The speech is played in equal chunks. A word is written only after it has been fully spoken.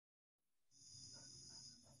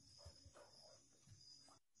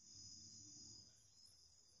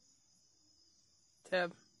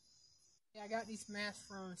Tab. Yeah, I got these masks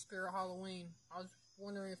from Spirit Halloween. I was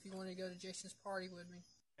wondering if you wanted to go to Jason's party with me.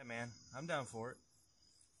 Yeah, man. I'm down for it.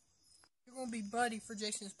 You're going to be Buddy for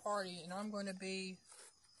Jason's party, and I'm going to be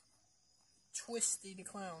Twisty the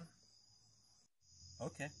Clown.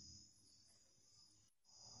 Okay.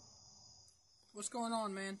 What's going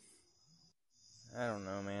on, man? I don't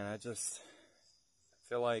know, man. I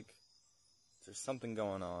feel like there's something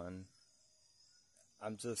going on.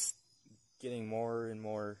 I'm just getting more and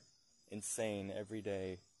more insane every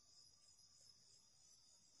day.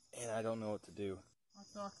 And I don't know what to do. I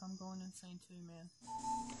feel like I'm going insane too, man.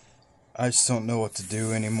 I just don't know what to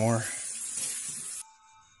do anymore.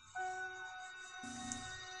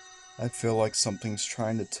 I feel like something's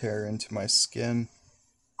trying to tear into my skin.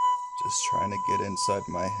 Just trying to get inside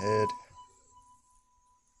my head.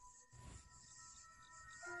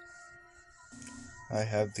 I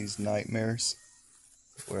have these nightmares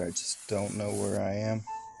where I just don't know where I am.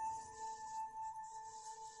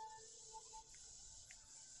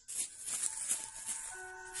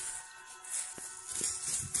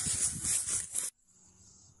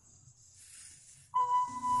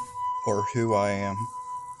 Or who I am.